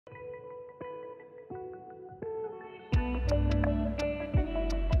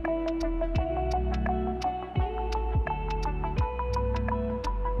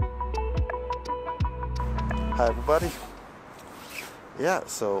Hi everybody. Yeah,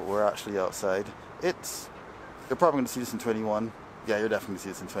 so we're actually outside. You're probably going to see this in 21. Yeah, you're definitely going to see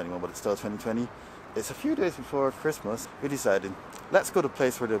this in 21, but it's still 2020. It's a few days before Christmas. We decided, let's go to a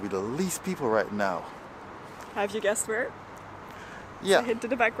place where there'll be the least people right now. Have you guessed where? Yeah. A hint in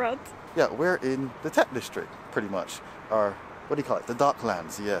the background? Yeah, we're in the tech district, pretty much. Or, what do you call it? The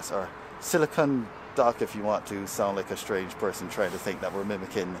Docklands, yes. Or Silicon Dock, if you want to sound like a strange person trying to think that we're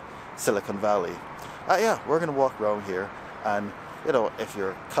mimicking Silicon Valley. Yeah, we're going to walk around here, and you know, if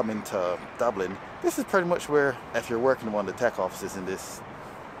you're coming to Dublin, this is pretty much where, if you're working in one of the tech offices in this,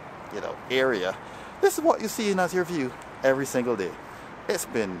 you know, area, this is what you see as your view every single day. It's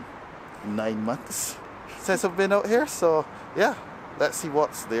been 9 months since I've been out here, so yeah, let's see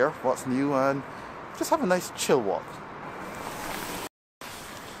what's there, what's new, and just have a nice chill walk.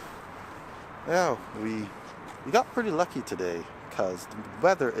 Yeah, we got pretty lucky today because the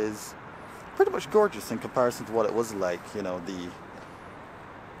weather is pretty much gorgeous in comparison to what it was like, you know, the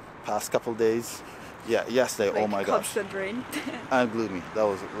past couple days. Yeah, yesterday, like oh my gosh. Constant rain. And gloomy. That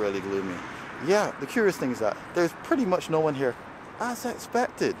was really gloomy. Yeah, the curious thing is that there's pretty much no one here as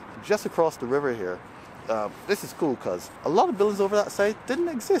expected. Just across the river here. This is cool because a lot of buildings over that side didn't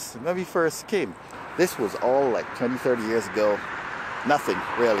exist when we first came. This was all like 20, 30 years ago. Nothing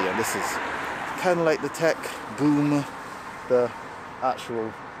really, and this is kind of like the tech boom, the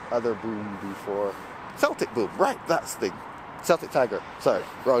actual other boom before. Celtic boom, right, that's the thing. Celtic Tiger, sorry,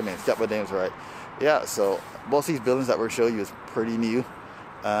 wrong names, got my names right. Yeah, so most of these buildings that we're showing you is pretty new.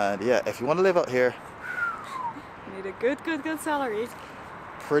 And yeah, if you want to live out here, you need a good salary.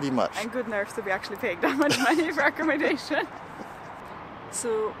 Pretty much. And good nerves to be actually paying that much money for accommodation.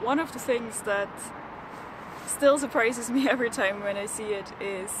 So one of the things that still surprises me every time when I see it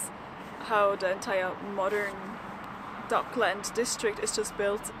is how the entire modern Dockland district is just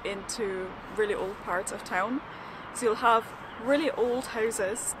built into really old parts of town. So you'll have really old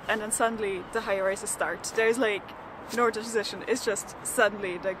houses and then suddenly the high-rises start. There's like no transition, it's just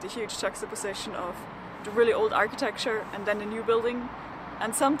suddenly like the huge juxtaposition of the really old architecture and then the new building.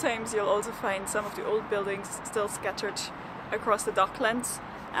 And sometimes you'll also find some of the old buildings still scattered across the Docklands,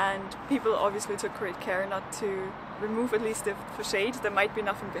 and people obviously took great care not to remove at least the facade. There might be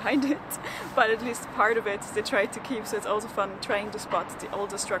nothing behind it, but at least part of it they tried to keep, so it's also fun trying to spot the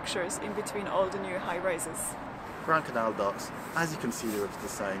older structures in between all the new high-rises. Grand Canal Docks, as you can see there with the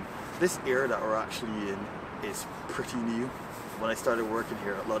sign, this area that we're actually in is pretty new. When I started working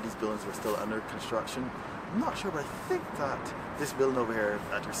here, a lot of these buildings were still under construction. I'm not sure, but I think that this building over here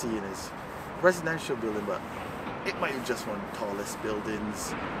that you're seeing is a residential building, but it might be just one of the tallest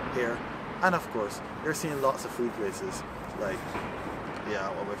buildings here. And of course, you're seeing lots of food places, like, yeah,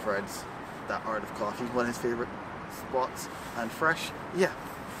 one of my friends, that Art of Coffee, one of his favourite spots, and Fresh, yeah,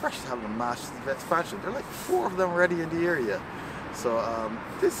 Fresh is having a massive expansion. There are like 4 of them already in the area. So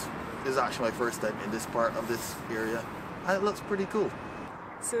this is actually my first time in this part of this area, and it looks pretty cool.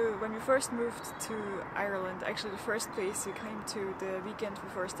 So when we first moved to Ireland, actually the first place we came to the weekend we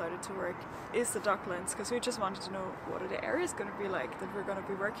first started to work is the Docklands, because we just wanted to know what are the areas going to be like that we're going to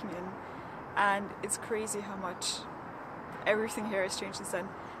be working in. And it's crazy how much everything here has changed since then.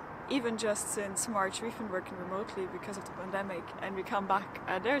 Even just since March, we've been working remotely because of the pandemic, and we come back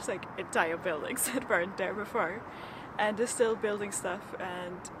and there's like entire buildings that weren't there before, and they're still building stuff.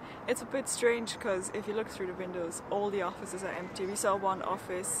 And it's a bit strange because if you look through the windows, all the offices are empty. We saw one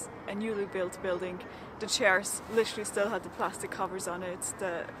office, a newly built building. The chairs literally still had the plastic covers on it.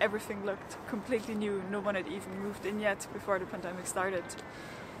 Everything looked completely new. No one had even moved in yet before the pandemic started.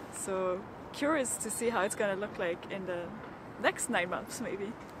 So curious to see how it's going to look like in the next 9 months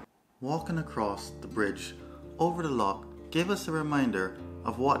maybe. Walking across the bridge over the lock gave us a reminder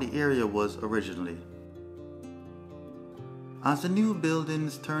of what the area was originally. As the new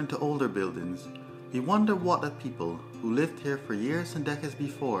buildings turned to older buildings, we wonder what the people who lived here for years and decades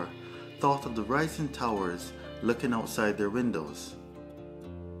before thought of the rising towers looking outside their windows.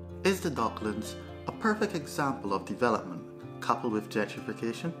 Is the Docklands a perfect example of development coupled with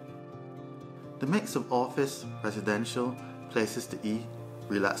gentrification? The mix of office, residential, places to eat,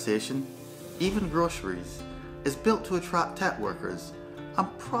 relaxation, even groceries is built to attract tech workers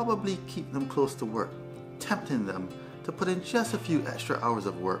and probably keep them close to work, tempting them to put in just a few extra hours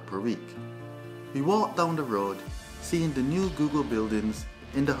of work per week. We walked down the road, seeing the new Google buildings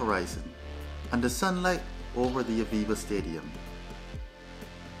in the horizon and the sunlight over the Aviva Stadium.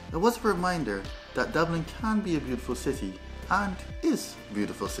 It was a reminder that Dublin can be a beautiful city and is a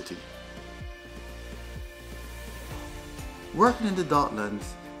beautiful city. Working in the Docklands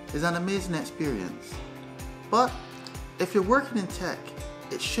is an amazing experience, but if you're working in tech,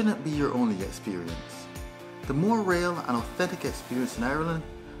 it shouldn't be your only experience. The more real and authentic experience in Ireland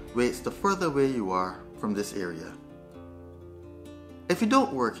waits the further away you are from this area. If you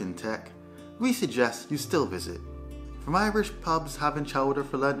don't work in tech, we suggest you still visit. From Irish pubs having chowder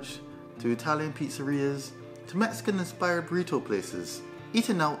for lunch, to Italian pizzerias, to Mexican-inspired burrito places,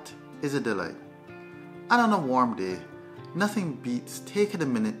 eating out is a delight. And on a warm day, nothing beats taking a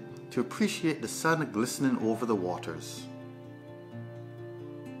minute to appreciate the sun glistening over the waters.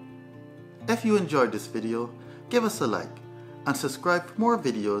 If you enjoyed this video, give us a like and subscribe for more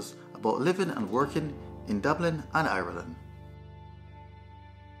videos about living and working in Dublin and Ireland.